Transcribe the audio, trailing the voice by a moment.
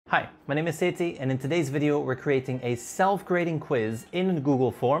Hi, my name is Seti, and in today's video we're creating a self-grading quiz in Google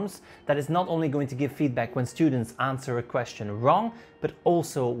Forms that is not only going to give feedback when students answer a question wrong, but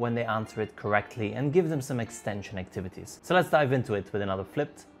also when they answer it correctly and give them some extension activities. So let's dive into it with another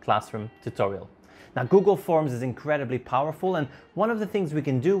flipped classroom tutorial. Now, Google Forms is incredibly powerful, and one of the things we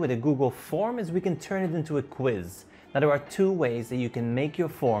can do with a Google form is we can turn it into a quiz. Now, there are two ways that you can make your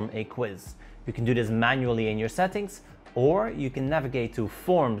form a quiz. You can do this manually in your settings, or you can navigate to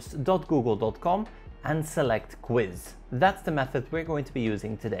forms.google.com and select quiz. That's the method we're going to be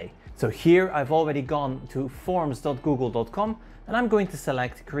using today. So here I've already gone to forms.google.com and I'm going to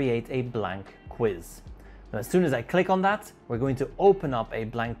select create a blank quiz. Now, as soon as I click on that, we're going to open up a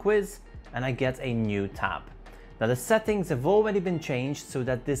blank quiz and I get a new tab. Now, the settings have already been changed so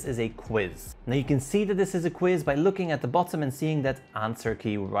that this is a quiz. Now, you can see that this is a quiz by looking at the bottom and seeing that answer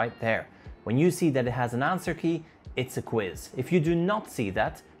key right there. When you see that it has an answer key, it's a quiz. If you do not see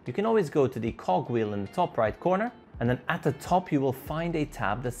that, you can always go to the cogwheel in the top right corner, and then at the top you will find a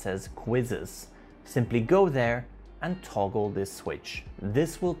tab that says quizzes. Simply go there and toggle this switch.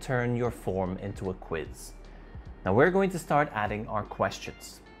 This will turn your form into a quiz. Now we're going to start adding our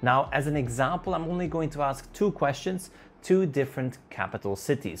questions. Now, as an example, I'm only going to ask two questions, two different capital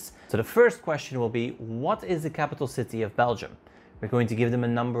cities. So the first question will be, what is the capital city of Belgium? We're going to give them a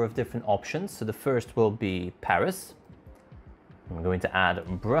number of different options. So the first will be Paris. I'm going to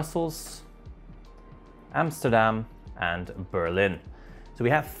add Brussels, Amsterdam, and Berlin. So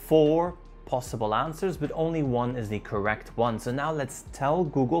we have four possible answers, but only one is the correct one. So now let's tell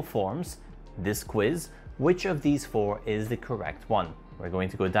Google Forms, this quiz, which of these four is the correct one. We're going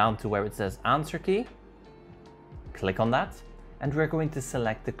to go down to where it says answer key, click on that, and we're going to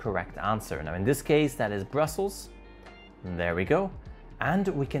select the correct answer. Now in this case, that is Brussels. There we go. And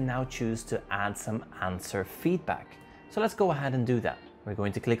we can now choose to add some answer feedback. So let's go ahead and do that. We're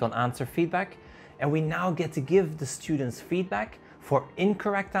going to click on answer feedback, and we now get to give the students feedback for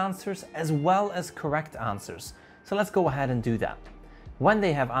incorrect answers as well as correct answers. So let's go ahead and do that. When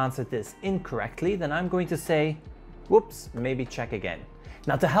they have answered this incorrectly, then I'm going to say, whoops, maybe check again.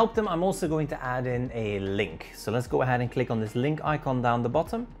 Now, to help them, I'm also going to add in a link. So let's go ahead and click on this link icon down the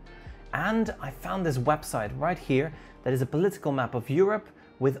bottom. And I found this website right here that is a political map of Europe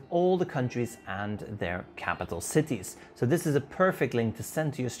with all the countries and their capital cities. So this is a perfect link to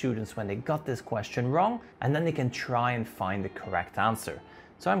send to your students when they got this question wrong, and then they can try and find the correct answer.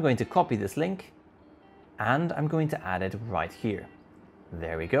 So I'm going to copy this link and I'm going to add it right here.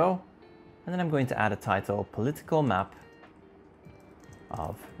 There we go. And then I'm going to add a title, Political Map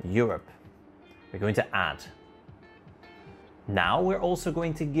of Europe. We're going to add. Now we're also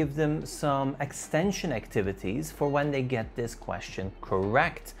going to give them some extension activities for when they get this question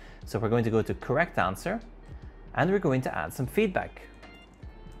correct. So we're going to go to correct answer and we're going to add some feedback.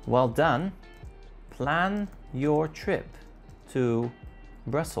 Well done. Plan your trip to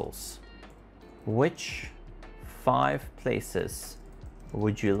Brussels. Which 5 places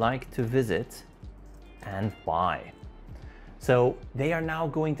would you like to visit and why? So they are now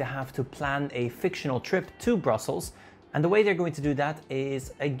going to have to plan a fictional trip to Brussels. And the way they're going to do that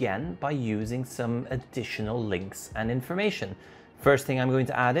is, again, by using some additional links and information. First thing I'm going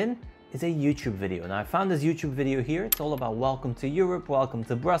to add in is a YouTube video. Now, I found this YouTube video here. It's all about welcome to Europe, welcome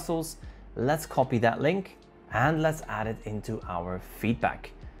to Brussels. Let's copy that link and let's add it into our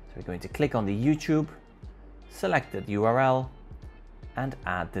feedback. So we're going to click on the YouTube, select the URL, and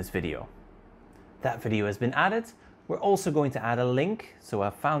add this video. That video has been added. We're also going to add a link. So I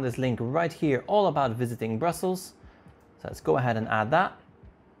found this link right here, all about visiting Brussels. So let's go ahead and add that,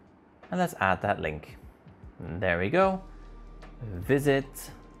 and let's add that link. And there we go. Visit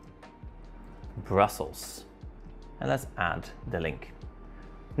Brussels. And let's add the link.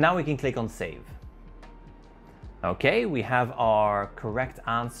 Now we can click on save. Okay, we have our correct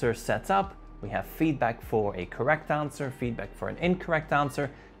answer set up. We have feedback for a correct answer, feedback for an incorrect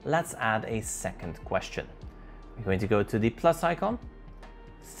answer. Let's add a second question. We're going to go to the plus icon.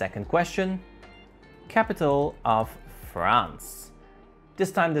 Second question, capital of France.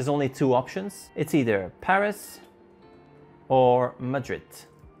 This time there's only two options. It's either Paris or Madrid.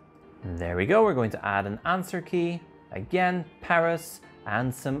 There we go. We're going to add an answer key. Again, Paris,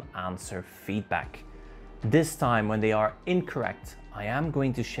 and some answer feedback. This time when they are incorrect, I am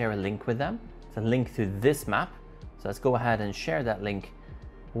going to share a link with them. It's a link to this map. So let's go ahead and share that link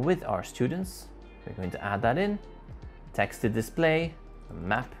with our students. We're going to add that in. Text to display, the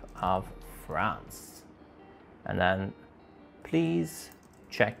map of France. And then please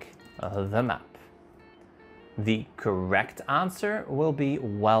check the map. The correct answer will be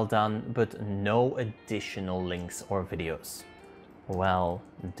well done, but no additional links or videos. Well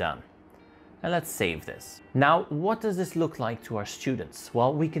done. And let's save this. Now, what does this look like to our students?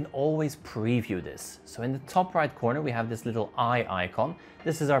 Well, we can always preview this. So in the top right corner, we have this little eye icon.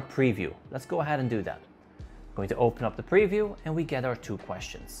 This is our preview. Let's go ahead and do that. I'm going to open up the preview and we get our 2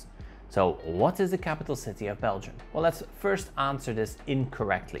 questions. So what is the capital city of Belgium? Well, let's first answer this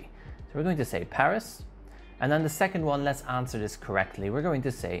incorrectly. So we're going to say Paris. And then the second one, let's answer this correctly. We're going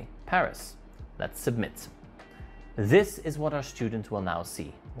to say Paris. Let's submit. This is what our student will now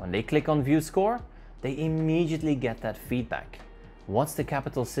see. When they click on View Score, they immediately get that feedback. What's the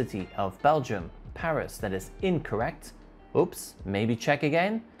capital city of Belgium? Paris. That is incorrect. Oops, maybe check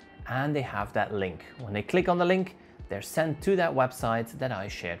again. And they have that link. When they click on the link, they're sent to that website that I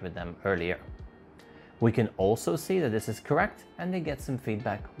shared with them earlier. We can also see that this is correct and they get some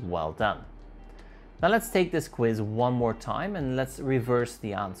feedback. Well done. Now let's take this quiz one more time and let's reverse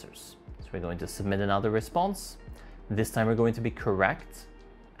the answers. So we're going to submit another response. This time we're going to be correct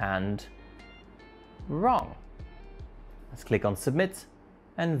and wrong. Let's click on Submit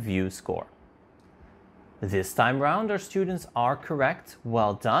and View Score. This time round, our students are correct.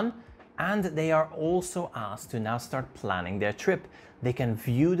 Well done. And they are also asked to now start planning their trip. They can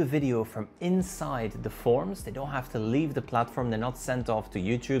view the video from inside the forms. They don't have to leave the platform. They're not sent off to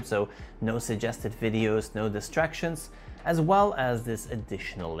YouTube, so no suggested videos, no distractions, as well as this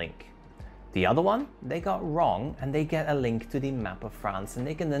additional link. The other one, they got wrong and they get a link to the map of France and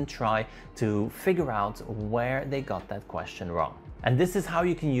they can then try to figure out where they got that question wrong. And this is how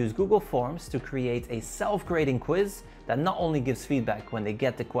you can use Google Forms to create a self-grading quiz that not only gives feedback when they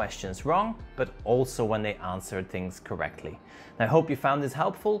get the questions wrong, but also when they answer things correctly. And I hope you found this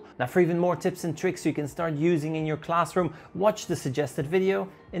helpful. Now, for even more tips and tricks you can start using in your classroom, watch the suggested video.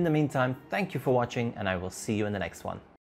 In the meantime, thank you for watching and I will see you in the next one.